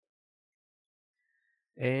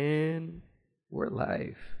And we're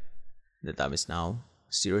live. The time is now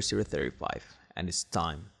 00:35 and it's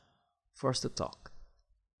time for us to talk.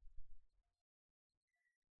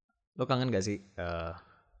 Lo kangen gak sih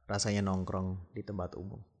rasanya nongkrong di tempat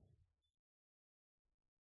umum?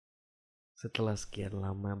 Setelah sekian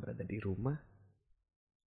lama berada di rumah,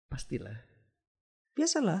 pastilah.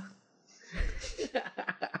 Biasalah.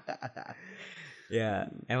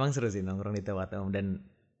 Ya, emang seru sih nongkrong di tempat umum. Dan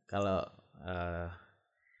kalau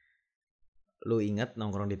lu ingat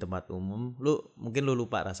nongkrong di tempat umum, mungkin lu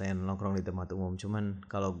lupa rasanya nongkrong di tempat umum. Cuman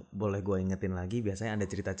kalau boleh gue ingetin lagi, biasanya ada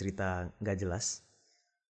cerita-cerita gak jelas.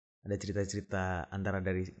 Ada cerita-cerita antara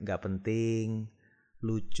dari gak penting,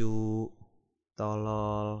 lucu,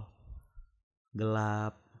 tolol,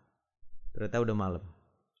 gelap, ternyata udah malam.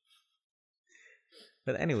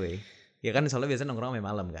 But anyway, ya kan soalnya biasanya nongkrong sampai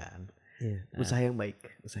malam kan. Iya, usaha yang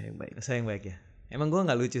baik. Usaha yang baik ya. Emang gue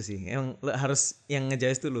nggak lucu sih, emang harus yang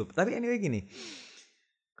ngejudge dulu. Tapi anyway gini,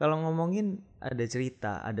 kalau ngomongin ada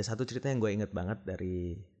satu cerita yang gue inget banget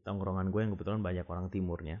dari tongkrongan gue yang kebetulan banyak orang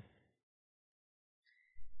timurnya.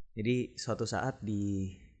 Jadi suatu saat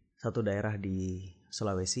di satu daerah di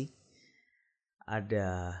Sulawesi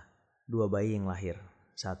ada 2 bayi yang lahir.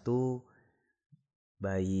 Satu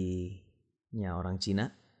bayinya orang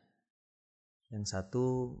Cina, yang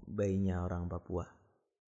satu bayinya orang Papua.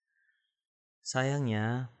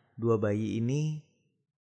 Sayangnya 2 bayi ini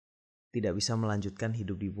tidak bisa melanjutkan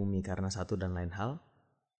hidup di bumi karena satu dan lain hal.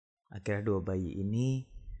 Akhirnya 2 bayi ini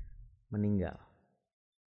meninggal.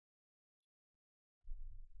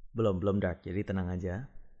 Belum dark, jadi tenang aja.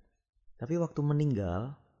 Tapi waktu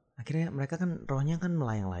meninggal, akhirnya mereka kan rohnya kan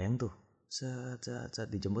melayang-layang tuh. Set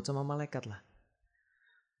dijemput sama malaikat lah.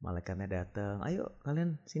 Malaikatnya datang, ayo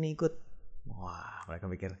kalian sini ikut. Wah, mereka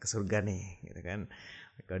mikir ke surga nih, gitu kan.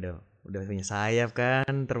 Mereka udah punya sayap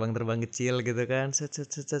kan, terbang-terbang kecil gitu kan. Set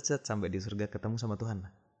sampai di surga ketemu sama Tuhan.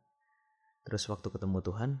 Terus waktu ketemu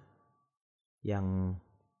Tuhan, yang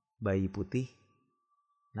bayi putih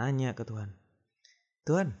nanya ke Tuhan.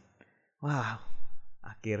 Tuhan, wah,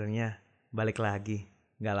 akhirnya balik lagi.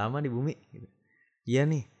 Gak lama di bumi. Iya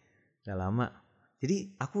nih, gak lama.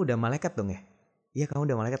 Jadi aku udah malaikat dong ya? Iya, kamu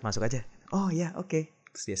udah malaikat, masuk aja. Oh ya, oke.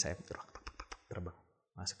 Terus dia sayap terbang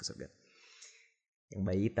masuk ke surga. Yang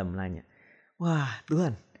bayi hitam nanya, wah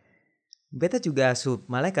Tuhan, beta juga asup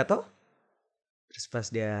malaikat toh? Terus pas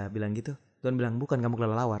dia bilang gitu, Tuhan bilang, bukan, kamu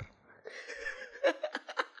kelelawar.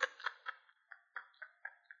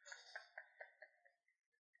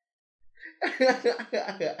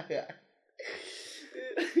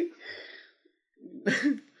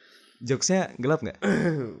 Jokesnya gelap gak?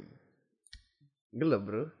 Gelap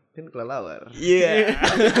bro, kan kelelawar. Iya.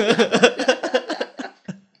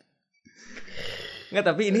 Nggak,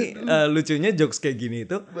 tapi ini lucunya jokes kayak gini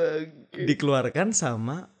itu dikeluarkan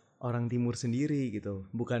sama orang timur sendiri gitu,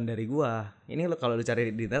 bukan dari gua. Ini kalau lu cari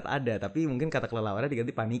di internet ada, tapi mungkin kata kelelawarnya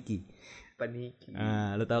diganti paniki.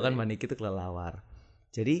 Nah, lu tahu kan paniki itu kelelawar.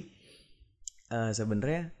 Jadi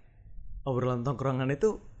sebenarnya obrolan tongkrongan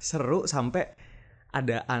itu seru sampai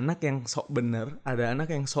ada anak yang sok bener, ada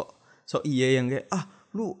anak yang sok iya yang kayak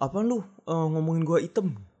lu ngomongin gua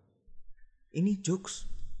item. Ini jokes,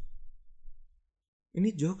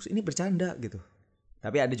 ini bercanda gitu.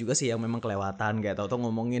 Tapi ada juga sih yang memang kelewatan, kayak tau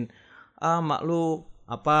ngomongin mak lu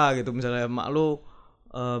apa gitu, misalnya mak lu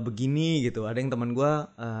begini gitu. Ada yang teman gue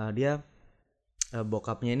dia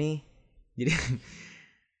bokapnya nih, jadi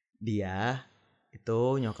dia itu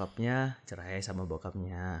nyokapnya cerai sama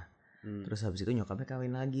bokapnya. Terus habis itu nyokapnya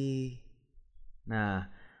kawin lagi. Nah,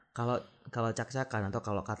 kalau cak-cakan atau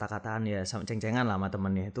kalau kata-kataan ya ceng-cengan lah sama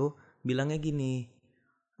temennya itu bilangnya gini,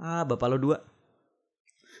 bapak lo 2.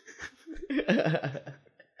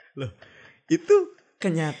 Loh, itu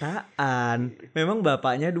kenyataan. Memang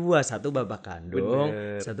bapaknya 2, satu bapak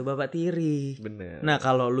kandung, satu bapak tiri. Bener. Nah,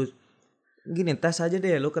 kalau lu gini, tes aja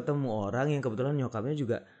deh, lu ketemu orang yang kebetulan nyokapnya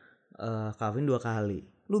juga kawin 2 kali.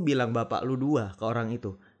 Lu bilang bapak lu 2 ke orang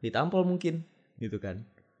itu, ditampol mungkin, gitu kan?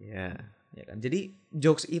 Ya. Ya kan. Jadi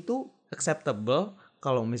jokes itu acceptable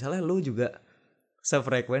kalau misalnya lu juga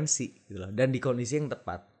sefrekuensi gitu loh, dan di kondisi yang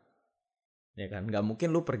tepat. Ya kan, nggak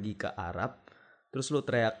mungkin lu pergi ke Arab terus lu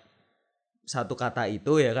teriak satu kata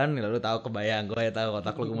itu ya kan, lu tahu, kebayang, gue ya tahu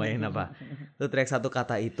otak lu main apa. Lu teriak satu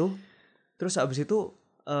kata itu terus abis itu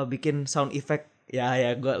bikin sound effect ya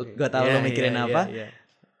gue tahu lu mikirin apa.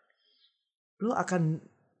 Lu akan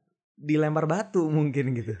dilempar batu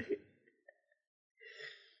mungkin gitu.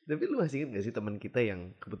 Tapi lu masih inget gak sih teman kita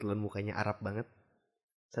yang kebetulan mukanya Arab banget?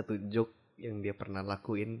 Satu joke yang dia pernah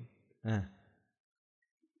lakuin.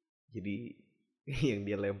 Jadi yang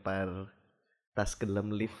dia lempar tas ke dalam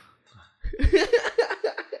lift.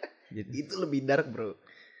 Jadi Itu lebih dark bro.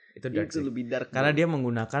 itu dark Itu sih. lebih dark Karena bro. dia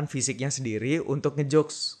menggunakan fisiknya sendiri untuk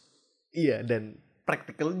ngejokes. Iya, dan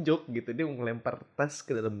practical joke gitu. Dia melempar tas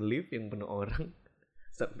ke dalam lift yang penuh orang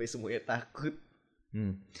sampai semuanya takut.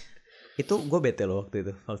 Itu gue bete loh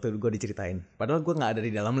waktu gue diceritain. Padahal gue nggak ada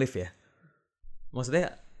di dalam lift ya.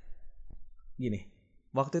 Maksudnya gini,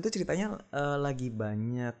 waktu itu ceritanya lagi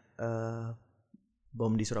banyak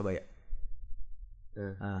bom di Surabaya.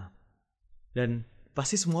 Nah, dan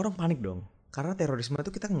pasti semua orang panik dong. Karena terorisme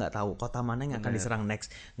itu kita nggak tahu kota mana yang akan diserang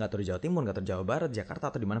next. Nggak tahu di Jawa Timur, nggak tahu Jawa Barat,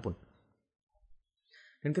 Jakarta atau dimanapun.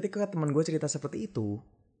 Dan ketika teman gue cerita seperti itu,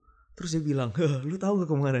 terus dia bilang, lu tahu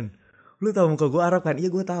gak kemarin? Lu tahu muka gue Arab kan?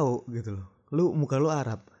 Iya gue tahu gitu loh. Muka lu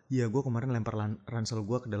Arab. Iya gue kemarin lempar ransel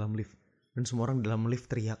gue ke dalam lift. Dan semua orang dalam lift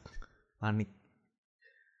teriak. Panik.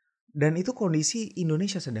 Dan itu kondisi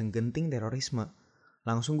Indonesia sedang genting terorisme.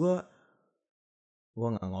 Langsung gue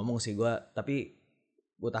gak ngomong sih gue. Tapi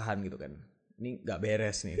gue tahan gitu kan. Ini gak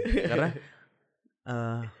beres nih. Karena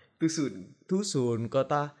Tusun.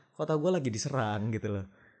 Kota gue lagi diserang gitu loh.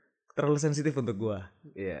 Terlalu sensitif untuk gue.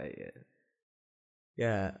 Iya.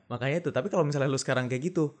 Ya makanya itu. Tapi kalau misalnya lu sekarang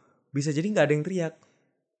kayak gitu, bisa jadi gak ada yang teriak.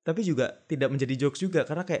 Tapi juga tidak menjadi jokes juga.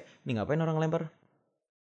 Karena kayak, ini ngapain orang lempar?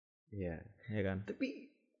 Iya. Ya kan?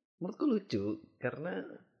 Tapi menurutku lucu. Karena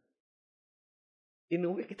in a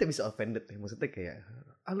way kita bisa offended ya. Maksudnya kayak,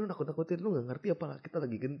 lu nakut-nakutin, lu gak ngerti apa kita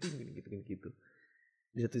lagi genting gitu.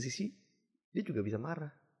 Di satu sisi dia juga bisa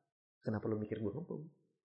marah. Kenapa lu mikir gue ngomong?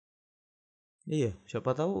 Iya,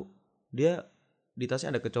 siapa tahu dia di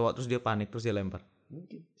tasnya ada kecoa terus dia panik terus dia lempar.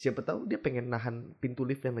 Mungkin. Siapa tahu dia pengen nahan pintu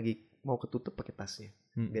lift yang lagi mau ketutup pakai tasnya.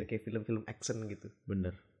 Biar kayak film-film action gitu.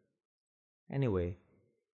 Bener. Anyway,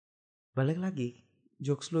 balik lagi.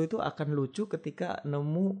 Jokes lu itu akan lucu ketika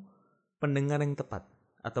nemu pendengar yang tepat.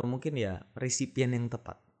 Atau mungkin ya resipien yang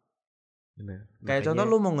tepat. Bener. Kayak contoh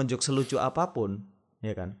lu mau ngejokes selucu apapun,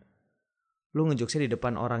 ya kan? Lu ngejokesnya di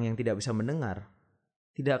depan orang yang tidak bisa mendengar,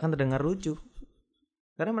 tidak akan terdengar lucu.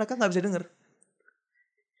 Karena mereka gak bisa denger.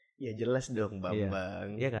 Ya jelas dong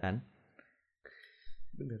Bambang. Iya kan?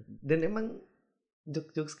 Bener. Dan emang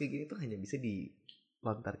jokes-jokes kayak gini tuh hanya bisa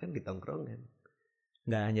dilontarkan di tongkrongan.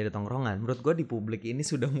 Gak hanya di tongkrongan. Menurut gue di publik ini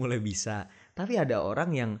sudah mulai bisa. Tapi ada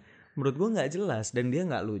orang yang menurut gue gak jelas. Dan dia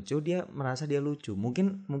gak lucu. Dia merasa dia lucu.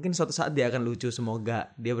 Mungkin suatu saat dia akan lucu.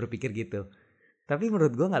 Semoga dia berpikir gitu. Tapi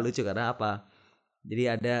menurut gue gak lucu. Karena apa? Jadi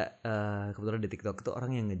ada kebetulan di TikTok itu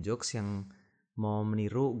orang yang ngejokes yang mau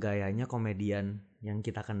meniru gayanya komedian yang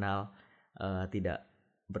kita kenal tidak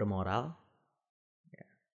bermoral.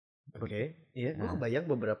 Oke. Iya, gue kebayang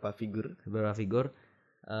beberapa figur.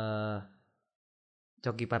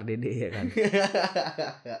 Coki Pardede ya kan.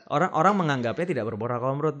 Orang menganggapnya tidak bermoral.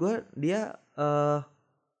 Kalau menurut gue dia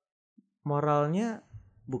moralnya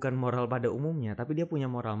bukan moral pada umumnya, tapi dia punya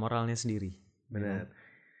moralnya sendiri. Benar.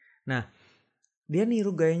 Nah, dia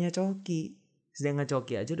niru gayanya Coki. Sedangkan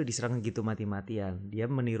Coki aja udah diserang gitu mati-matian. Dia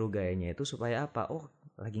meniru gayanya itu supaya apa? Oh,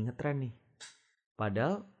 lagi ngetren nih.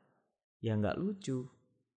 Padahal ya nggak lucu.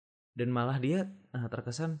 Dan malah dia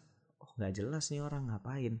terkesan, oh nggak jelas nih orang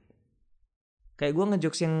ngapain. Kayak gue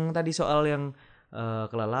ngejokes yang tadi soal yang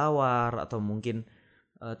kelelawar atau mungkin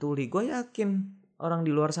tuli. Gue yakin orang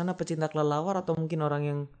di luar sana pecinta kelelawar atau mungkin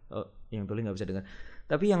orang yang tuli nggak bisa dengar.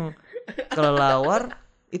 Tapi yang kelelawar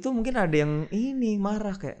itu mungkin ada yang ini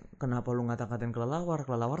marah kayak kenapa lu ngata-ngatain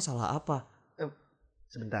kelelawar salah apa?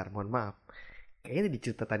 Sebentar, mohon maaf. Kayaknya di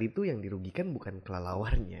cerita tadi tuh yang dirugikan bukan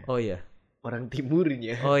kelelawarnya. Oh iya. Orang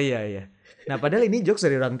timurnya. Oh iya. Nah padahal ini jokes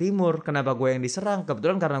dari orang timur. Kenapa gue yang diserang?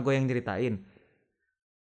 Kebetulan karena gue yang ceritain.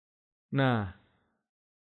 Nah.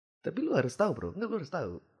 Tapi lu harus tahu bro. Enggak, lu harus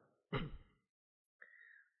tahu.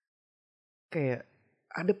 Kayak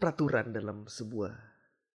ada peraturan dalam sebuah.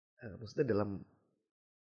 Maksudnya dalam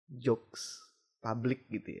jokes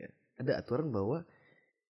publik gitu ya. Ada aturan bahwa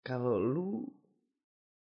kalau lu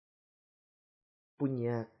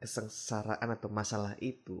punya kesengsaraan atau masalah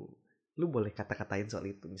itu, lu boleh kata-katain soal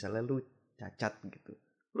itu. Misalnya lu cacat gitu.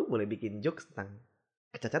 Lu boleh bikin jokes tentang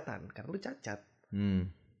kecacatan karena lu cacat.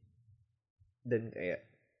 Dan kayak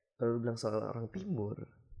kalau lu bilang soal orang timur,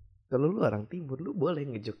 kalau lu orang timur, lu boleh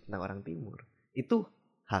ngejok tentang orang timur. Itu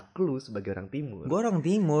hak lu sebagai orang timur. Gue orang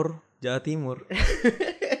timur, Jawa Timur.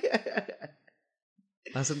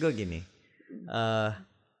 Maksud gue gini,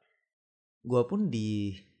 gue pun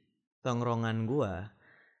di tongkrongan gue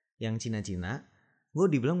yang Cina-Cina, gue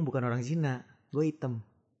dibilang bukan orang Cina, gue hitam.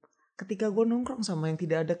 Ketika gue nongkrong sama yang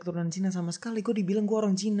tidak ada keturunan Cina sama sekali, gue dibilang gue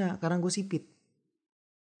orang Cina karena gue sipit.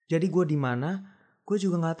 Jadi gue di mana, gue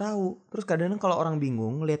juga nggak tahu. Terus kadang-kadang kalau orang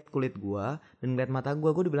bingung lihat kulit gue dan lihat mata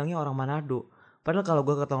gue dibilangnya orang Manado. Padahal kalau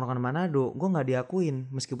gue ke tongkrongan Manado, gue nggak diakuin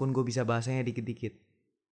meskipun gue bisa bahasanya dikit-dikit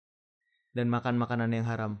dan makan makanan yang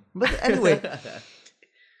haram. But anyway,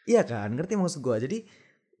 iya kan, ngerti maksud gue. Jadi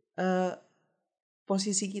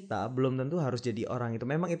posisi kita belum tentu harus jadi orang itu.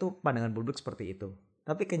 Memang itu pandangan publik seperti itu.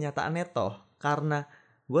 Tapi kenyataannya toh, karena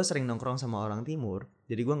gue sering nongkrong sama orang timur,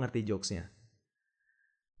 jadi gue ngerti jokesnya.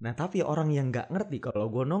 Nah tapi orang yang nggak ngerti kalau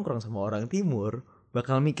gue nongkrong sama orang timur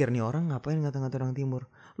bakal mikir nih orang ngapain ngata-ngata orang timur.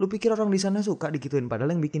 Lu pikir orang di sana suka digituin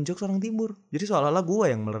padahal yang bikin jokes orang timur. Jadi seolah-olah gue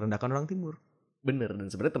yang merendahkan orang timur. Bener, dan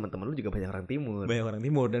sebenarnya teman-teman lu juga banyak orang timur. Banyak orang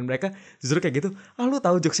timur dan mereka justru kayak gitu. Ah lu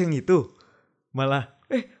tahu jokes yang itu? Malah,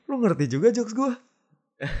 lu ngerti juga jokes gue?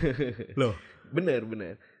 Loh, bener.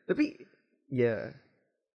 Tapi ya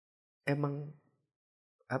emang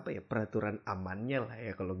apa ya, peraturan amannya lah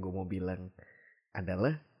ya kalau gue mau bilang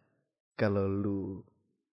adalah kalau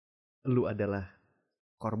lu adalah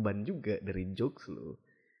korban juga dari jokes lu,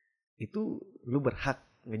 itu lu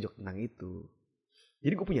berhak ngejok tentang itu.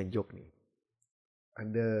 Jadi gue punya joke nih.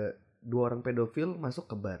 Ada 2 orang pedofil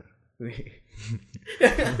masuk ke bar.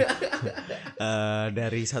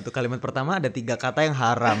 Dari satu kalimat pertama ada 3 kata yang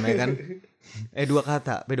haram ya kan? 2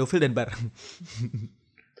 kata, pedofil dan bar.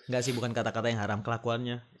 Enggak sih, bukan kata-kata yang haram,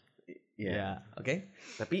 kelakuannya. Ya, oke.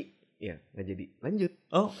 Tapi ya nggak jadi. Lanjut.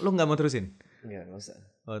 Oh, lu nggak mau terusin? Nggak usah.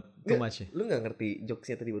 Oh, too much ya? Lu nggak ngerti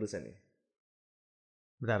jokesnya tadi barusan ya?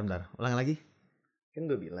 Bentar, ulang lagi. Kan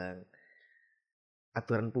gue bilang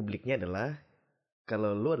aturan publiknya adalah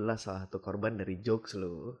kalau lu adalah salah satu korban dari jokes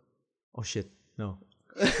lu. Oh shit, no.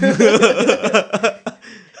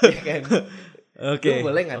 Ya kan? Oke.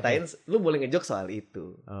 Lu boleh ngatain, lu boleh ngejok soal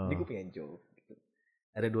itu. Oh. Jadi gue punya joke. Gitu.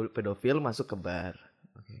 Ada 2 pedofil masuk ke bar.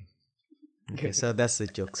 Okay, so that's the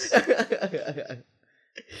jokes.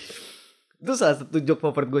 Itu salah satu joke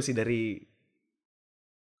favorit gue sih dari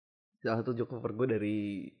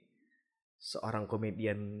seorang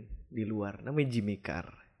komedian di luar, namanya Jimmy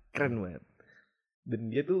Carr. Keren banget.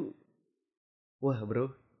 Dan dia tuh, wah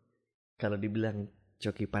bro, kalau dibilang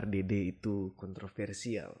Coki Pardede itu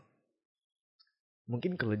kontroversial,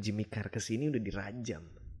 mungkin kalau Jimmy Carr kesini udah dirajam.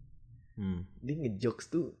 Dia ngejokes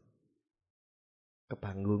tuh ke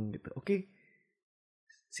panggung gitu. Oke,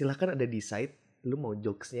 silakan ada decide lu mau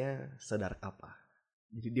jokesnya sedark apa.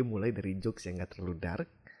 Jadi dia mulai dari jokes yang gak terlalu dark,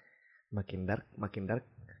 makin dark,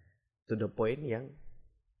 to the point yang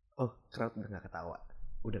crowd udah gak ketawa,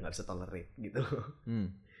 udah gak bisa tolerate gitu.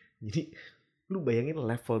 Jadi lu bayangin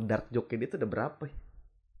level dark joke-nya dia tuh udah berapa ya?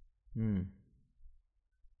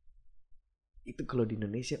 Itu kalau di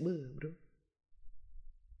Indonesia bro,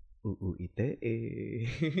 UU ITE.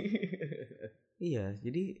 Iya,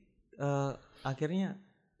 jadi akhirnya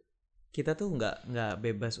kita tuh nggak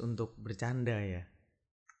bebas untuk bercanda ya.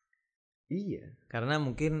 Iya. Karena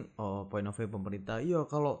mungkin point of view pemerintah, iya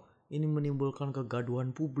kalau ini menimbulkan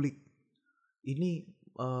kegaduhan publik, ini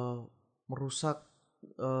merusak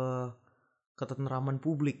ketentraman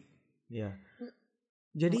publik, ya.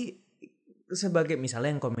 Jadi sebagai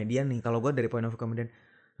misalnya yang komedian nih, kalau gue dari point of view komedian,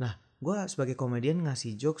 nah gue sebagai komedian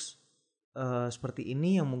ngasih jokes seperti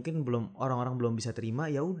ini yang mungkin orang-orang belum bisa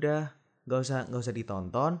terima, ya udah nggak usah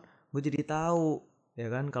ditonton. Gue jadi tahu ya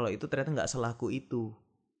kan kalau itu ternyata nggak selaku itu.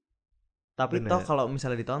 Tapi toh kalau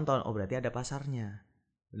misalnya ditonton, berarti ada pasarnya.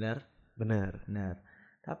 Benar.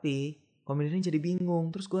 Tapi komedian jadi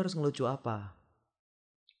bingung, terus gue harus ngelucu apa?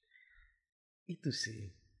 Itu sih.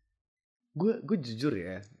 Gue jujur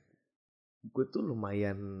ya, gue tuh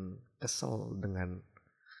lumayan kesel dengan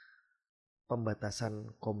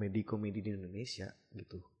pembatasan komedi-komedi di Indonesia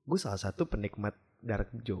gitu. Gue salah satu penikmat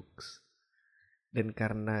dark jokes. Dan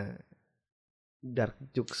karena dark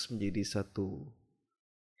jokes menjadi suatu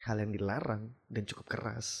hal yang dilarang dan cukup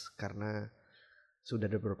keras, karena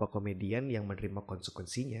sudah ada beberapa komedian yang menerima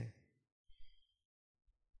konsekuensinya.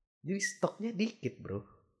 Jadi stoknya dikit bro.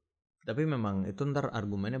 Tapi memang itu ntar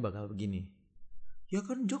argumennya bakal begini. Ya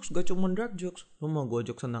kan jokes gak cuma dark jokes. Lu mau gue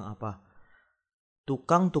jokes tentang apa?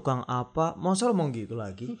 Tukang apa? Masa lo mau gitu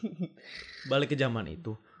lagi? Balik ke zaman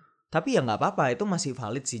itu. Tapi ya gak apa-apa, itu masih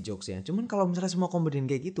valid sih jokesnya. Cuman kalau misalnya semua komedian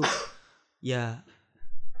kayak gitu, ya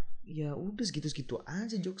udah segitu-segitu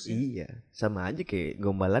aja jokesnya. Iya, sama aja kayak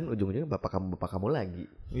gombalan ujung-ujungnya bapak kamu lagi.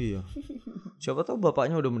 Iya. Siapa tahu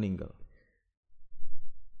bapaknya udah meninggal.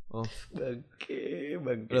 Oh, bangke.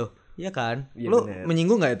 Loh, iya kan? Ya, lu bener.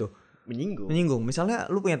 menyinggung gak itu? Menyinggung. Misalnya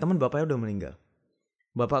lu punya teman bapaknya udah meninggal.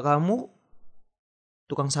 Bapak kamu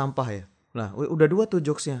tukang sampah ya. Nah, udah 2 tuh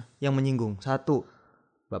jokesnya yang menyinggung. 1,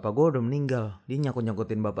 bapak gue udah meninggal, dia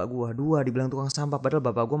nyangkut-nyangkutin bapak gue. 2, dibilang tukang sampah padahal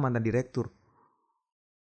bapak gue mantan direktur.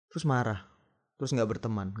 Terus marah, terus nggak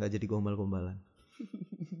berteman, nggak jadi gombal-gombalan.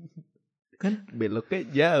 Kan? Beloknya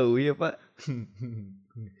jauh ya Pak.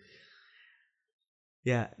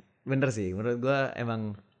 Ya bener sih, menurut gue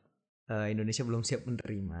emang Indonesia belum siap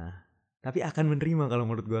menerima. Tapi akan menerima kalau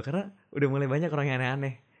menurut gue, karena udah mulai banyak orang yang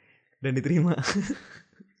aneh-aneh dan diterima.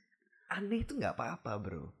 Aneh itu nggak apa-apa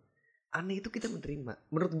bro. Aneh itu kita menerima.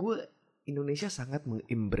 Menurut gue Indonesia sangat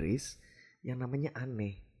mengembrace yang namanya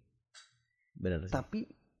aneh. Bener sih. Tapi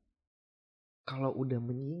kalau udah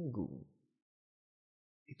menyinggung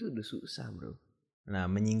itu udah susah bro. Nah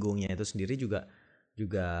menyinggungnya itu sendiri juga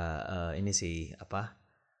ini sih apa?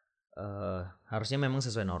 Harusnya memang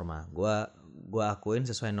sesuai norma. Gua akuin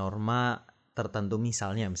sesuai norma tertentu,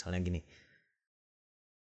 misalnya gini.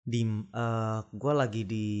 Gua lagi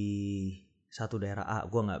di satu daerah A,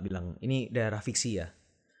 gua nggak bilang ini daerah fiksi ya.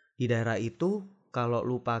 Di daerah itu kalau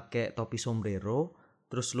lu pakai topi sombrero,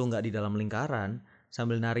 terus lu nggak di dalam lingkaran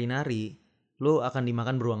sambil nari-nari, lu akan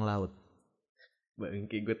dimakan beruang laut.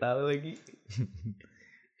 Bangke gue tahu lagi.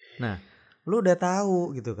 Nah, lu udah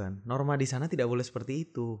tahu gitu kan, norma di sana tidak boleh seperti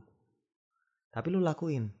itu. Tapi lu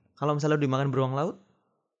lakuin. Kalau misalnya lu dimakan beruang laut,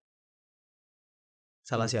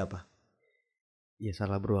 salah siapa? Ya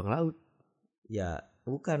salah beruang laut. Ya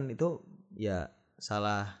bukan, itu ya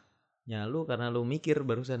salahnya lu karena lu mikir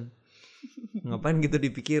barusan. Ngapain gitu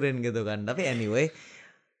dipikirin gitu kan. Tapi anyway,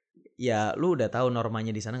 ya lu udah tahu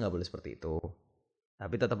normanya di sana nggak boleh seperti itu.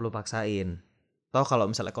 Tapi tetap lu paksain. Toh kalau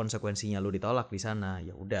misalnya konsekuensinya lu ditolak di sana,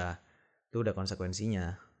 ya udah, itu udah konsekuensinya.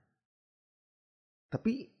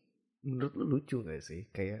 Tapi menurut lu lucu gak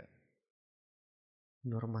sih? Kayak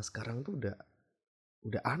norma sekarang tuh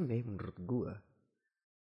udah aneh menurut gue.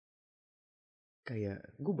 Kayak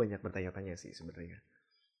gue banyak bertanya-tanya sih sebenarnya.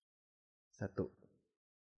 Satu,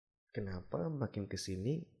 kenapa makin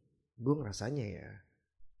kesini gue ngerasanya ya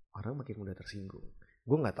orang makin mudah tersinggung.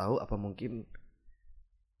 Gue nggak tahu apa mungkin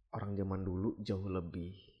orang zaman dulu jauh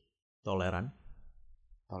lebih Toleran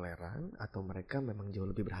atau mereka memang jauh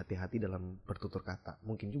lebih berhati-hati dalam bertutur kata.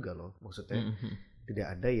 Mungkin juga loh, maksudnya tidak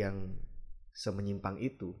ada yang semenyimpang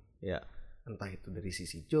itu. Ya. Entah itu dari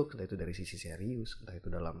sisi joke, entah itu dari sisi serius, entah itu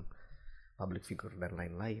dalam public figure dan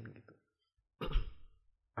lain-lain gitu.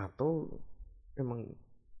 Atau memang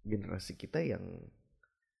generasi kita yang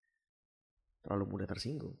terlalu mudah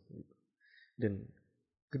tersinggung gitu. Dan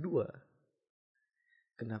kedua,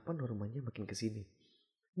 kenapa normanya makin kesini?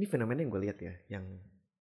 Ini fenomena yang gue lihat ya, yang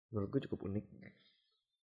menurut gue cukup unik.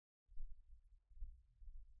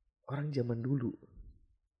 Orang zaman dulu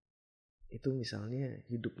itu misalnya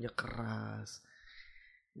hidupnya keras,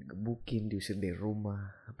 digebukin, diusir dari rumah,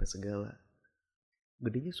 apa segala.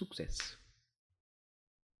 Gedenya sukses.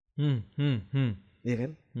 Iya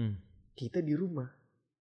kan? Kita di rumah,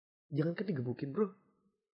 jangankan digebukin bro,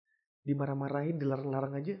 dimarah-marahin,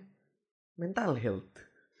 dilarang-larang aja, mental health.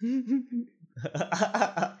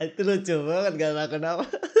 Itu lucu banget, gak tau kenapa.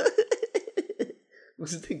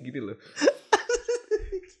 Maksudnya gini loh.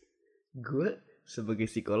 Gue sebagai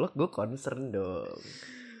psikolog gue concern dong.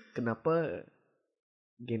 Kenapa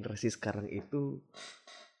generasi sekarang itu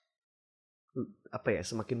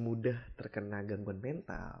semakin mudah terkena gangguan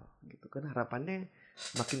mental gitu kan. Harapannya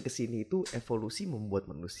makin kesini itu evolusi membuat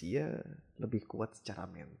manusia lebih kuat secara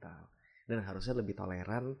mental dan harusnya lebih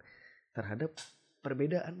toleran terhadap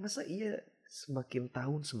perbedaan. Masa iya semakin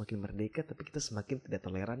tahun semakin merdeka tapi kita semakin tidak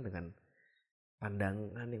toleran dengan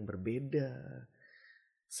pandangan yang berbeda,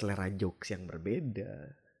 selera jokes yang berbeda,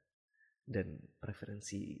 dan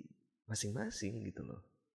preferensi masing-masing gitu loh.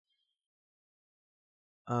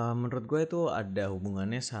 Menurut gue itu ada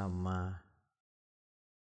hubungannya sama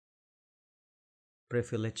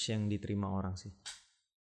privilege yang diterima orang sih.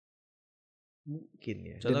 Mungkin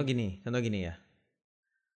ya. Contoh gini ya.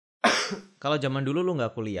 Kalau zaman dulu lu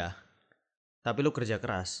nggak kuliah, tapi lu kerja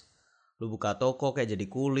keras, lu buka toko kayak jadi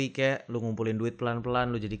kuli, kayak lu ngumpulin duit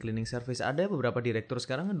pelan-pelan, lu jadi cleaning service. Ada beberapa direktur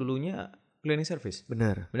sekarang kan dulunya cleaning service.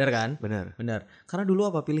 Benar kan? Benar. Karena dulu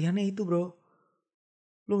apa pilihannya itu bro?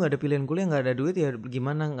 Lu nggak ada pilihan kuliah, nggak ada duit ya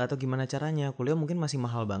gimana? Nggak tahu gimana caranya. Kuliah mungkin masih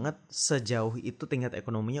mahal banget. Sejauh itu tingkat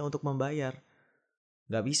ekonominya untuk membayar,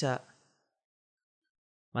 nggak bisa.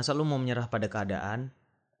 Masa lu mau menyerah pada keadaan?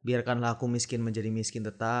 Biarkanlah aku miskin menjadi miskin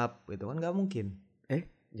tetap, gitu kan nggak mungkin.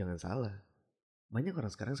 Jangan salah. Banyak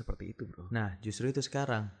orang sekarang seperti itu bro. Nah justru itu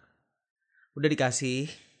sekarang. Udah dikasih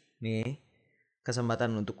nih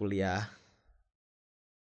kesempatan untuk kuliah.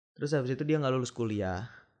 Terus habis itu dia gak lulus kuliah.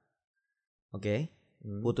 Oke.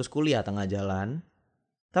 Putus kuliah tengah jalan.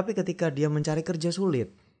 Tapi ketika dia mencari kerja sulit.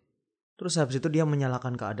 Terus habis itu dia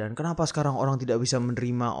menyalahkan keadaan. Kenapa sekarang orang tidak bisa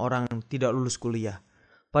menerima orang tidak lulus kuliah?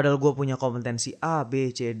 Padahal gue punya kompetensi A, B,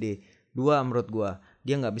 C, D. Dua menurut gue,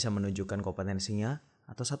 dia gak bisa menunjukkan kompetensinya.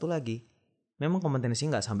 Atau satu lagi, memang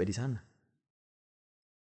kompetensinya gak sampai di sana.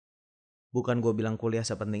 Bukan gue bilang kuliah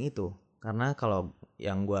sepenting itu. Karena kalau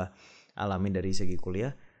yang gue alami dari segi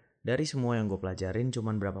kuliah, dari semua yang gue pelajarin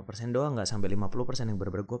cuman berapa persen doang, gak sampai 50% yang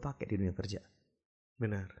bener-bener gue pakai di dunia kerja.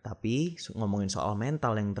 Benar. Tapi ngomongin soal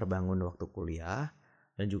mental yang terbangun waktu kuliah,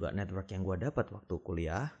 dan juga network yang gue dapat waktu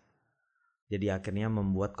kuliah, jadi akhirnya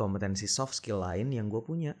membuat kompetensi soft skill lain yang gue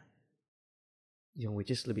punya. Yang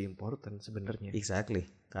which is lebih important sebenarnya. Exactly.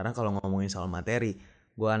 Karena kalau ngomongin soal materi,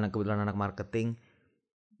 gue kebetulan anak marketing,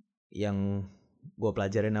 yang gue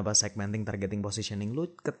pelajarin apa segmenting, targeting, positioning,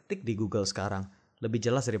 lu ketik di Google sekarang lebih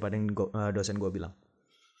jelas daripada yang dosen gue bilang.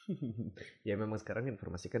 Ya memang sekarang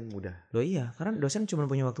informasi kan mudah. Loh iya, karena dosen cuma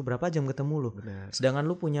punya waktu berapa jam ketemu lu. Benar. Sedangkan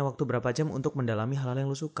lu punya waktu berapa jam untuk mendalami hal-hal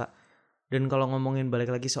yang lu suka. Dan kalau ngomongin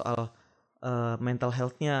balik lagi soal mental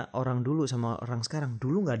health-nya orang dulu sama orang sekarang,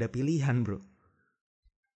 dulu gak ada pilihan bro.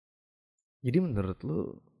 Jadi menurut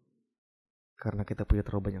lu, karena kita punya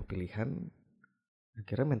terlalu banyak pilihan,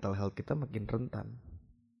 akhirnya mental health kita makin rentan.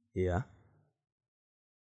 Iya.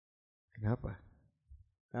 Kenapa?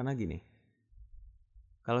 Karena gini,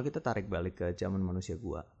 kalau kita tarik balik ke zaman manusia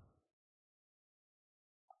gua,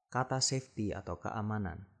 kata safety atau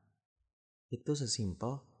keamanan itu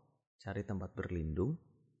sesimpel cari tempat berlindung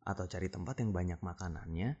atau cari tempat yang banyak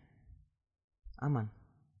makanannya, aman,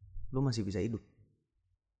 lu masih bisa hidup.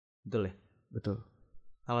 Betul ya? Betul.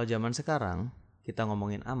 Kalau zaman sekarang kita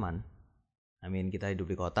ngomongin aman, kita hidup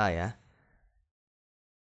di kota ya.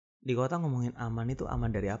 Di kota ngomongin aman itu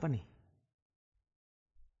aman dari apa nih?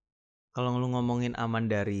 Kalau lu ngomongin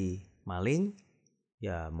aman dari maling,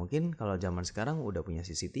 ya mungkin kalau zaman sekarang udah punya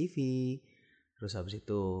CCTV, terus habis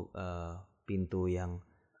itu pintu yang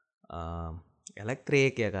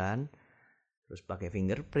elektrik ya kan, terus pakai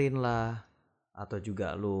fingerprint lah, atau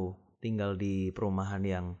juga lu tinggal di perumahan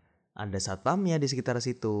yang ada satpamnya di sekitar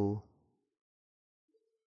situ.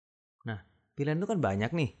 Nah, pilihan itu kan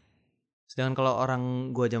banyak nih. Sedangkan kalau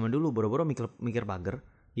orang gua zaman dulu boro-boro mikir pagar,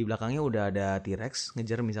 di belakangnya udah ada T-Rex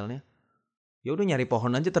ngejar misalnya. Ya udah nyari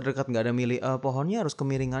pohon aja terdekat, nggak ada milih pohonnya harus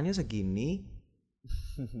kemiringannya segini.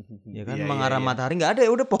 Ya kan mengarah matahari nggak ada,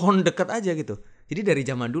 ya udah pohon dekat aja gitu. Jadi dari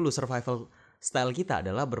zaman dulu survival style kita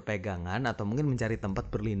adalah berpegangan atau mungkin mencari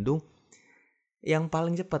tempat berlindung yang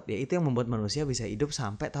paling cepat, ya itu yang membuat manusia bisa hidup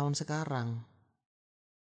sampai tahun sekarang.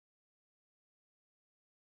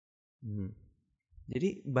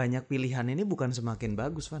 Jadi banyak pilihan ini bukan semakin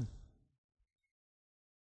bagus, Van.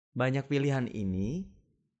 Banyak pilihan ini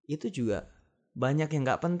itu juga banyak yang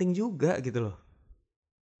nggak penting juga gitu loh.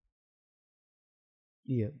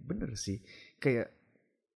 Iya bener sih. Kayak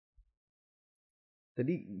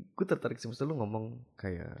tadi gue tertarik sih, maksudnya lu ngomong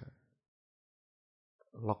kayak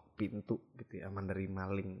lock pintu gitu ya, aman dari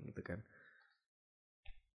maling gitu kan.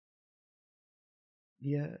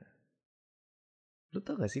 Dia, lu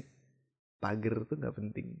tau gak sih pagar tuh gak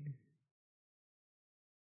penting.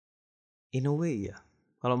 In a way ya.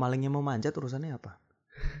 Kalau malingnya mau manjat urusannya apa?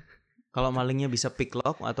 Kalau malingnya bisa pick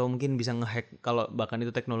lock atau mungkin bisa ngehack, kalau bahkan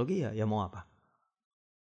itu teknologi ya mau apa?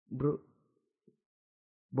 Bro,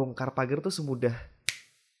 bongkar pagar tuh semudah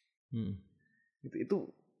itu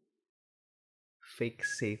fake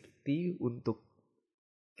safety untuk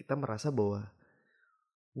kita merasa bahwa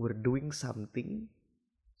we're doing something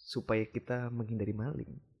supaya kita menghindari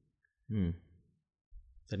maling.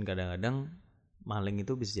 Dan kadang-kadang maling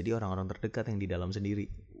itu bisa jadi orang-orang terdekat yang di dalam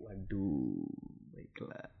sendiri. Waduh,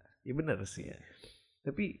 baiklah. Ya benar sih ya.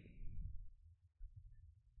 Tapi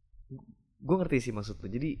gue ngerti sih maksud lo.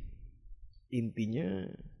 Jadi intinya,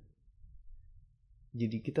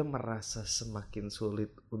 jadi kita merasa semakin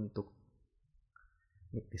sulit untuk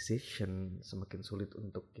make decision, semakin sulit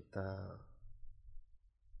untuk kita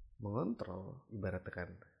mengontrol, ibaratnya kan.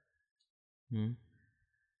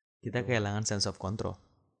 Kita kehilangan sense of control.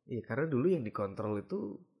 Iya, karena dulu yang dikontrol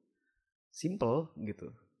itu simple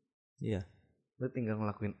gitu. Iya. Lo tinggal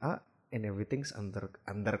ngelakuin A and everything's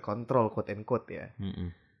under control, quote and quote ya.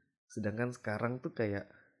 Sedangkan sekarang tuh kayak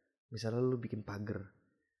misalnya lo bikin pagar,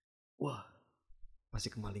 wah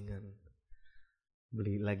masih kemalingan,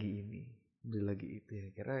 beli lagi ini, beli lagi itu ya.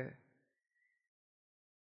 Kira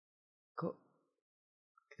kok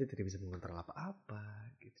kita tidak bisa mengontrol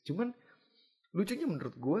apa-apa gitu. Cuman lucunya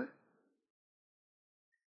menurut gue,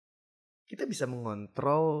 kita bisa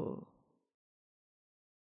mengontrol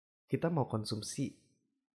kita mau konsumsi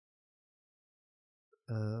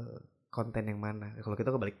konten yang mana. Kalau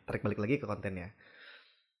kita tarik balik lagi ke kontennya,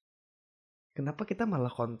 kenapa kita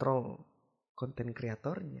malah kontrol konten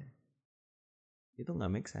kreatornya? Itu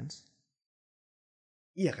nggak make sense.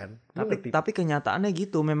 Iya kan? Tapi kenyataannya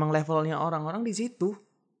gitu, memang levelnya orang-orang di situ.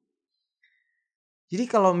 Jadi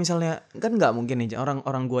kalau misalnya kan nggak mungkin nih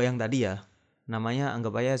orang-orang gua yang tadi ya Namanya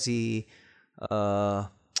anggap aja si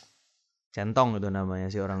Centong itu namanya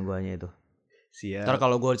si orang guanya itu. Siap. Ntar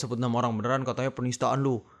kalau gue sebut nama orang beneran katanya penistaan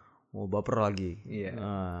lu. Mau baper lagi. Iya.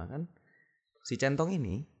 Nah, kan si Centong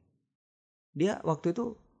ini dia waktu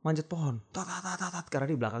itu manjat pohon. Tat, karena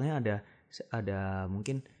di belakangnya ada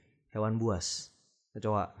mungkin hewan buas.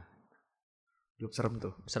 Kecoa. Serem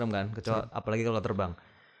tuh. Serem kan? Kecoa apalagi kalau terbang.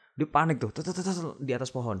 Dia panik tuh. Di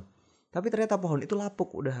atas pohon. Tapi ternyata pohon itu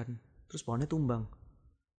lapuk udahan. Terus pohonnya tumbang.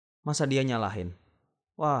 Masa dia nyalahin?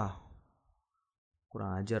 Wah,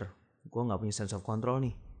 kurang ajar. Gue gak punya sense of control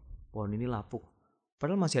nih. Pohon ini lapuk.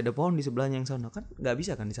 Padahal masih ada pohon di sebelahnya yang sana. Kan gak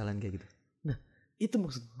bisa kan disalahin kayak gitu. Nah, itu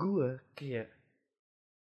maksud gue. Kayak,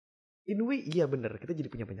 in a way iya bener. Kita jadi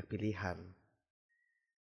punya banyak pilihan.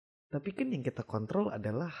 Tapi kan yang kita kontrol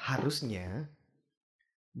adalah harusnya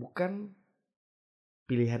bukan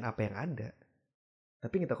pilihan apa yang ada.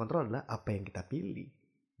 Tapi yang kita kontrol adalah apa yang kita pilih.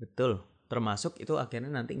 Betul. Termasuk itu akhirnya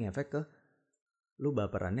nanti ngefek ke lu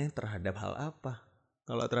baperannya terhadap hal apa.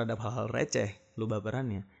 Kalau terhadap hal-hal receh, lu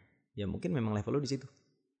baperannya, ya mungkin memang level lu di situ.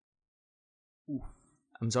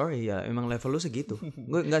 I'm sorry, ya emang level lu segitu.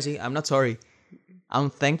 Gue enggak sih, I'm not sorry. I'm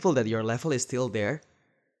thankful that your level is still there.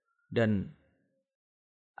 Dan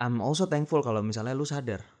I'm also thankful kalau misalnya lu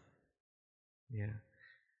sadar. Ya.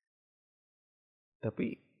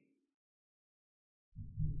 Tapi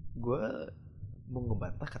gue mau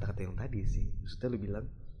ngebantah kata-kata yang tadi sih. Maksudnya lu bilang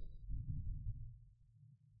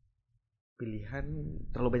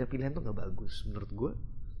terlalu banyak pilihan tuh gak bagus. Menurut gue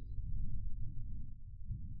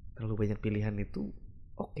terlalu banyak pilihan itu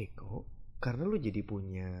oke kok. Karena lu jadi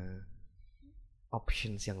punya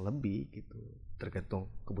options yang lebih gitu. Tergantung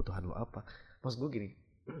kebutuhan lu apa. Maksud gue gini.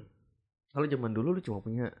 Kalau zaman dulu lu cuma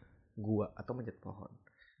punya gua atau manjat pohon.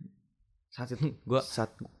 Saat itu gue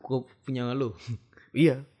punya lu.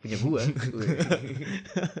 Iya, punya gua.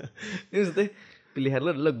 Ini maksudnya pilihan lu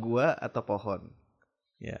adalah gua atau pohon.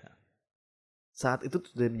 Ya. Saat itu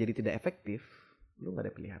sudah menjadi tidak efektif, lu gak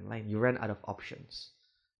ada pilihan lain. You ran out of options.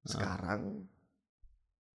 Sekarang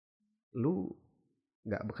lu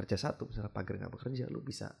gak bekerja satu, misalnya pagar gak bekerja, lu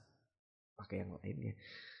bisa pakai yang lainnya.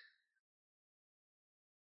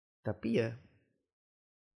 Tapi ya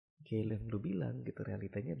kayak yang lu bilang gitu,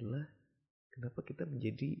 realitanya adalah kenapa kita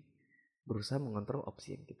menjadi berusaha mengontrol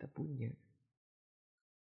opsi yang kita punya.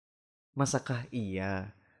 Masakah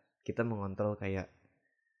iya kita mengontrol kayak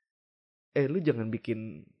lu jangan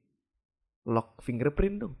bikin lock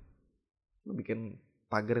fingerprint dong, lu bikin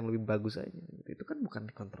pagar yang lebih bagus aja. Itu kan bukan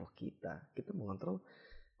kontrol kita. Kita mengontrol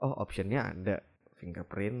optionnya ada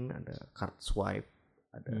fingerprint, ada card swipe,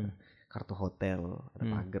 ada kartu hotel, ada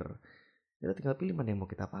pagar. Kita tinggal pilih mana yang mau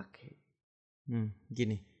kita pakai.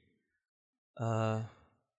 Gini,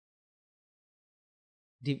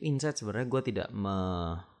 deep inside sebenarnya gue tidak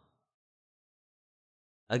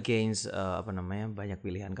against banyak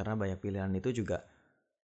pilihan, karena banyak pilihan itu juga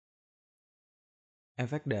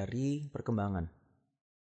efek dari perkembangan.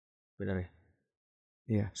 Benar ya?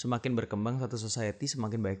 Iya. Semakin berkembang satu society,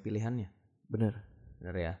 semakin banyak pilihannya. Benar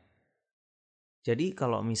ya? Jadi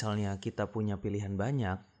kalau misalnya kita punya pilihan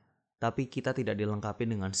banyak, tapi kita tidak dilengkapi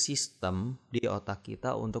dengan sistem di otak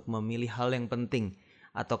kita untuk memilih hal yang penting,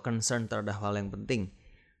 atau concern terhadap hal yang penting,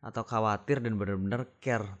 atau khawatir dan benar-benar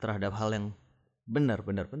care terhadap hal yang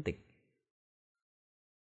benar-benar penting,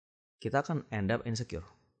 kita akan end up insecure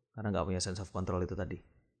karena gak punya sense of control itu tadi.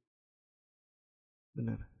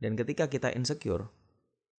 Benar. Dan ketika kita insecure,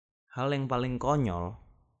 hal yang paling konyol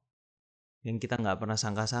yang kita gak pernah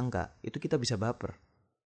sangka-sangka, itu kita bisa baper.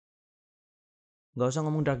 Gak usah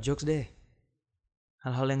ngomong dark jokes deh,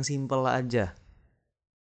 hal-hal yang simple aja.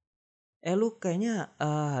 Lu kayaknya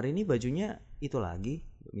hari ini bajunya itu lagi,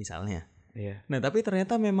 misalnya. Iya. Nah tapi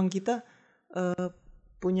ternyata memang kita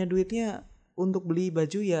punya duitnya untuk beli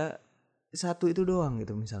baju ya satu itu doang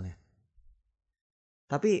gitu misalnya.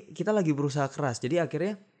 Tapi kita lagi berusaha keras. Jadi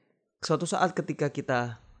akhirnya suatu saat ketika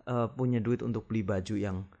kita punya duit untuk beli baju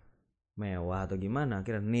yang mewah atau gimana,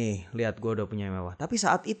 akhirnya nih lihat gue udah punya mewah. Tapi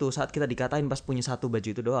saat kita dikatain pas punya satu baju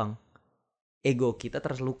itu doang, ego kita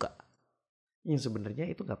terluka. Yang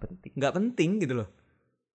sebenarnya itu nggak penting. Nggak penting gitu loh.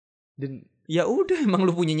 Dan ya udah, emang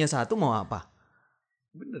lu punyanya satu mau apa?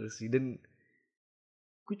 Bener sih. Dan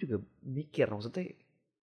gue juga mikir, maksudnya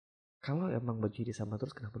kalau emang baju ini sama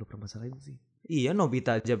terus kenapa lu permasalahin sih? Iya,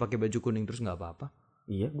 Nobita aja pakai baju kuning terus nggak apa-apa.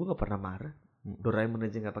 Iya, gue nggak pernah marah. Doraemon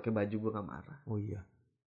aja nggak pakai baju gue nggak marah. Oh iya.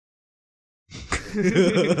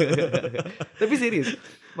 Tapi serius,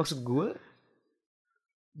 maksud gue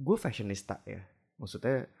fashionista ya.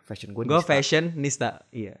 Maksudnya fashion gue nista. Gue fashion nista.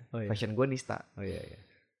 Iya, oh, iya. Fashion gue nista. Oh iya.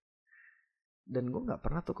 Dan gue nggak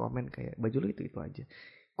pernah tuh komen kayak baju lu itu aja.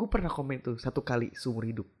 Gue pernah komen tuh 1 kali seumur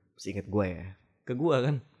hidup, seingat gue ya. Ke gua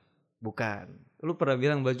kan. Bukan. Lu pernah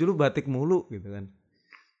bilang baju lu batik mulu gitu kan.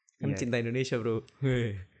 Kan Iya. cinta Indonesia, Bro.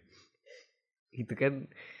 Itu kan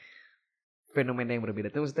fenomena yang berbeda.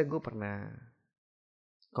 Tapi maksudnya gue pernah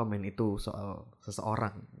komen itu soal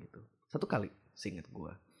seseorang gitu. 1 kali seingat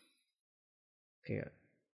gue. Kayak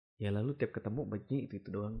ya lalu tiap ketemu bajunya itu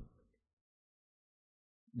doang.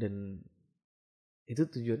 Dan itu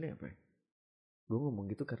tujuannya apa ya? Gue ngomong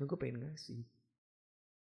gitu karena gue pengen ngasih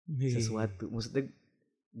sesuatu. Maksudnya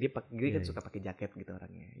dia kan suka pakai jaket gitu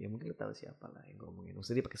orangnya. Ya mungkin lo tahu siapa lah yang gue ngomongin.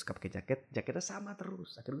 Maksudnya dia suka pakai jaketnya sama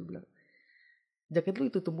terus. Akhirnya gue bilang, jaket lu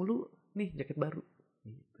itu tuh mulu, nih jaket baru.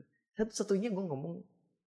 Gitu. Satu-satunya gue ngomong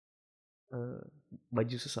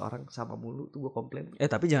baju seseorang sama mulu tuh gue komplain.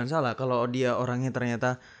 Tapi jangan salah, kalau dia orangnya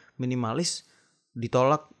ternyata minimalis,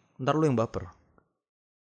 ditolak, ntar lu yang baper.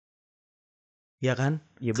 Ya kan?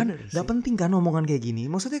 Ya kan bener gak sih. penting kan omongan kayak gini.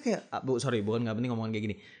 Maksudnya kayak, bukan gak penting omongan kayak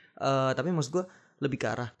gini. Tapi maksud gue lebih ke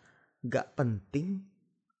arah gak penting.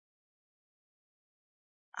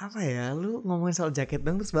 Apa ya, lu ngomongin soal jaket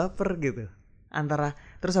dong terus baper gitu.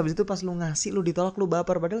 Terus habis itu pas lu ngasih, lu ditolak, lu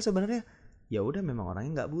baper. Padahal sebenarnya ya udah memang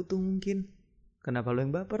orangnya gak butuh mungkin. Kenapa lu yang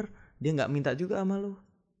baper? Dia gak minta juga sama lu.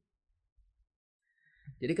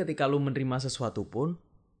 Jadi ketika lu menerima sesuatu pun,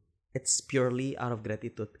 it's purely out of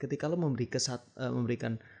gratitude. Ketika lu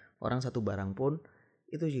memberikan orang satu barang pun,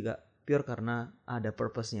 itu juga pure karena ada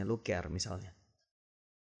purpose-nya, lu care misalnya.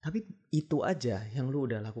 Tapi itu aja yang lu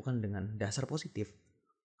udah lakukan dengan dasar positif,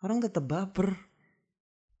 orang tetap baper.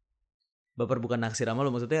 Baper bukan naksir sama lu,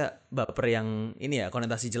 maksudnya baper yang ini ya,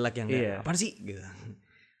 konotasi jelek yang kayak apaan sih gitu.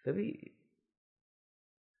 Tapi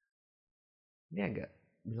ini agak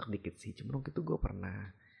belak dikit sih. Cuma waktu itu gue pernah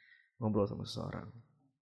ngobrol sama seseorang.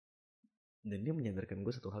 Dan dia menyadarkan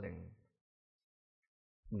gue satu hal yang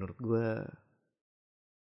menurut gue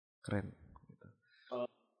keren. Gitu.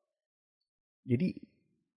 Jadi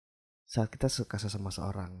saat kita suka sama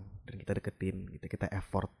seorang dan kita deketin, gitu, kita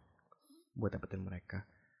effort buat dapetin mereka,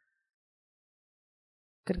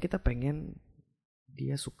 kan kita pengen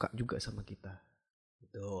dia suka juga sama kita.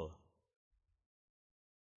 Betul.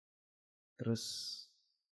 Terus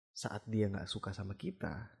saat dia nggak suka sama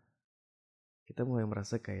kita mulai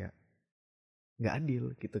merasa kayak nggak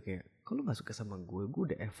adil gitu, kayak kalau nggak suka sama gue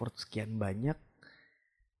udah effort sekian banyak,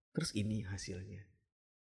 terus ini hasilnya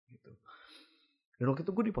gitu. Dan waktu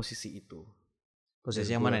itu gue di posisi itu.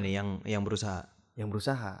 Posisi yang mana nih? Yang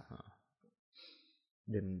berusaha.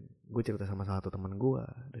 Dan gue cerita sama salah satu teman gue,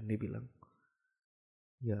 dan dia bilang,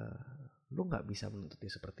 ya lo nggak bisa menuntut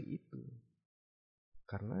dia seperti itu,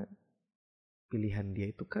 karena pilihan dia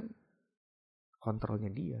itu kan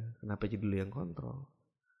kontrolnya dia. Kenapa jadi lo yang kontrol?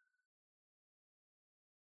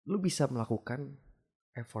 Lo bisa melakukan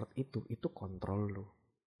effort itu kontrol lo.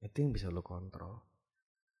 Itu yang bisa lo kontrol.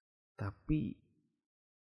 Tapi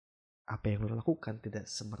apa yang lo lakukan tidak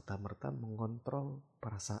semerta-merta mengontrol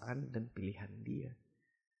perasaan dan pilihan dia.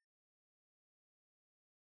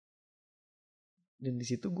 Dan di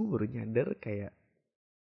situ gue baru nyadar kayak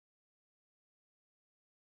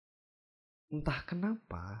entah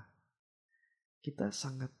kenapa kita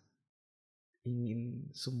sangat ingin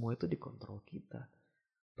semua itu dikontrol kita.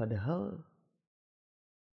 Padahal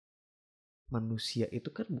manusia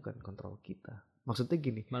itu kan bukan kontrol kita. Maksudnya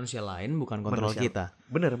gini, manusia lain bukan kontrol kita.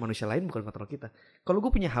 Bener, manusia lain bukan kontrol kita. Kalau gue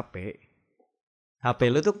punya HP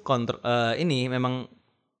lu tuh kontrol, ini memang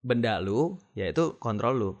benda lu, yaitu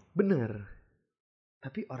kontrol lu. Bener.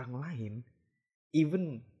 Tapi orang lain,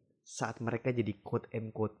 even saat mereka jadi quote and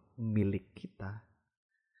quote milik kita,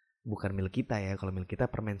 bukan milik kita ya, kalau milik kita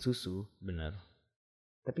permen susu. Bener.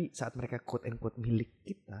 Tapi saat mereka quote and quote milik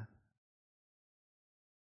kita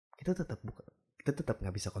tetap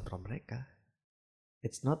nggak bisa kontrol mereka.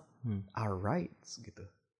 It's not our rights gitu.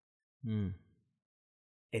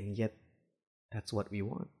 And yet that's what we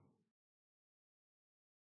want.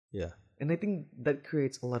 Yeah. And I think that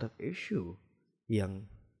creates a lot of issue. Yang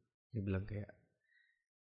dibilang kayak,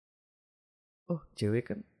 oh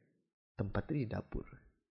cewek kan tempatnya di dapur.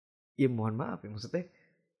 Ya mohon maaf ya, maksudnya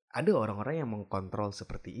ada orang-orang yang mengkontrol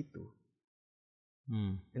seperti itu.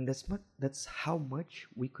 And that's how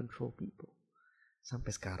much we control people.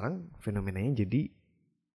 Sampai sekarang fenomenanya jadi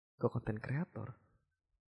ke content creator.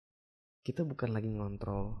 Kita bukan lagi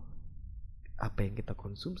ngontrol apa yang kita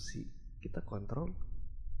konsumsi, kita kontrol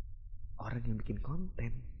orang yang bikin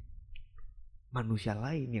konten, manusia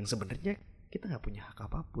lain yang sebenarnya kita nggak punya hak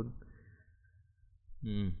apapun.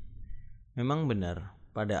 Memang benar,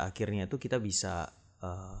 pada akhirnya tuh kita bisa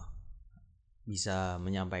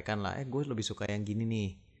menyampaikan lah, gue lebih suka yang gini nih.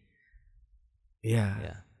 Iya.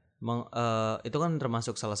 Ya. Itu kan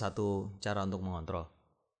termasuk salah satu cara untuk mengontrol,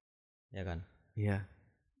 ya kan? Iya.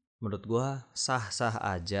 Menurut gua sah-sah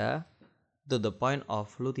aja, to the point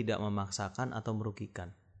of lu tidak memaksakan atau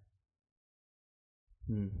merugikan.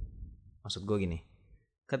 Maksud gua gini,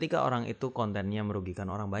 ketika orang itu kontennya merugikan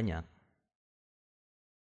orang banyak,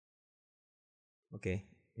 oke,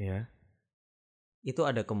 Iya. itu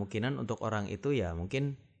ada kemungkinan untuk orang itu ya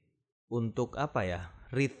mungkin untuk apa ya,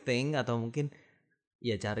 rethink atau mungkin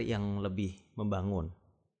ya cari yang lebih membangun.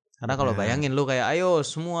 Karena kalau Benar. bayangin lu kayak ayo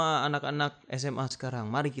semua anak-anak SMA sekarang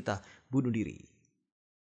mari kita bunuh diri.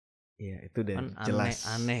 Iya, itu udah Kan jelas.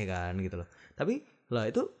 aneh kan gitu loh. Tapi lah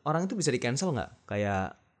itu orang itu bisa di cancel nggak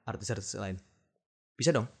kayak artis-artis lain?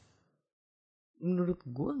 Bisa dong. Menurut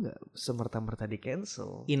gua nggak semerta-merta di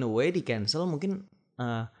cancel. In a way di cancel mungkin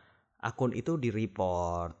akun itu di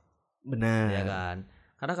report. Benar. Ya kan.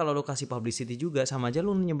 Karena kalau lu kasih publicity juga sama aja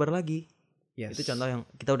lu nyebar lagi. Yes. Itu contoh yang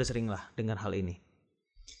kita udah sering lah dengar hal ini.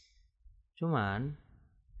 Cuman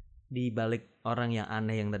di balik orang yang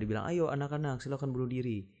aneh yang tadi bilang ayo anak-anak silakan bunuh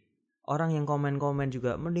diri, orang yang komen-komen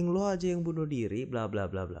juga mending lo aja yang bunuh diri bla bla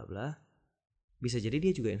bla bla bla, bisa jadi dia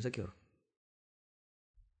juga insecure.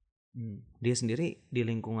 Dia sendiri di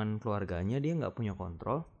lingkungan keluarganya dia nggak punya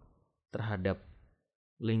kontrol terhadap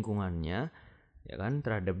lingkungannya, ya kan,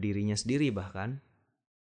 terhadap dirinya sendiri bahkan.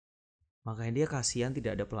 Makanya dia kasihan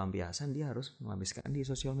tidak ada pelampiasan, dia harus melampiaskan di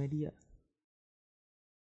sosial media.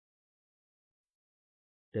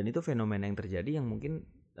 Dan itu fenomena yang terjadi yang mungkin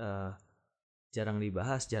jarang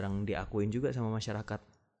dibahas, jarang diakuin juga sama masyarakat.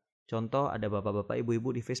 Contoh ada bapak-bapak,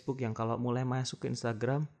 ibu-ibu di Facebook yang kalau mulai masuk ke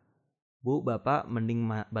Instagram, bu, bapak mending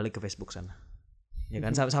balik ke Facebook sana. Ya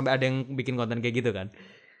kan, sampai ada yang bikin konten kayak gitu kan.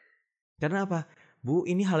 Karena apa? Bu,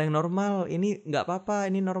 ini hal yang normal, ini nggak apa-apa,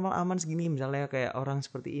 ini normal aman segini. Misalnya kayak orang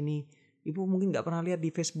seperti ini, ibu mungkin nggak pernah lihat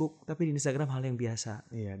di Facebook, tapi di Instagram hal yang biasa.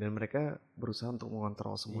 Iya, dan mereka berusaha untuk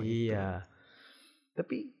mengontrol semua itu. Iya.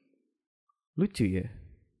 Tapi lucu ya.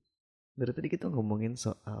 Dari tadi kita ngomongin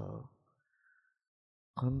soal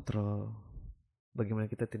kontrol. Bagaimana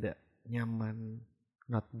kita tidak nyaman,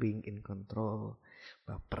 not being in control,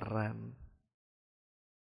 baperan.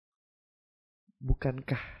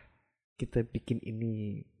 Bukankah kita bikin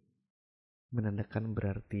ini menandakan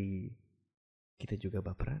berarti kita juga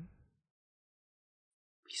baperan?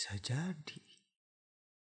 Bisa jadi.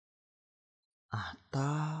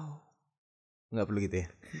 Atau nggak perlu gitu ya.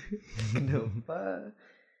 Kenapa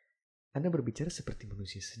Anda berbicara seperti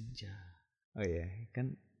manusia senja? Oh iya,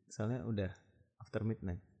 kan soalnya udah after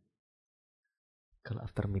midnight. Kalau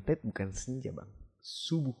after midnight bukan senja bang,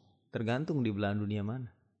 subuh. Tergantung di belahan dunia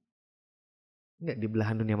mana. Enggak, di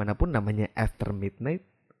belahan dunia manapun namanya after midnight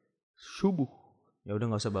subuh. Ya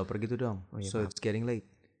udah nggak usah baper gitu dong. Oh, iya, So maaf. it's getting late.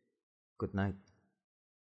 Good night.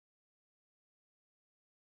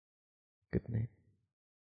 Good night.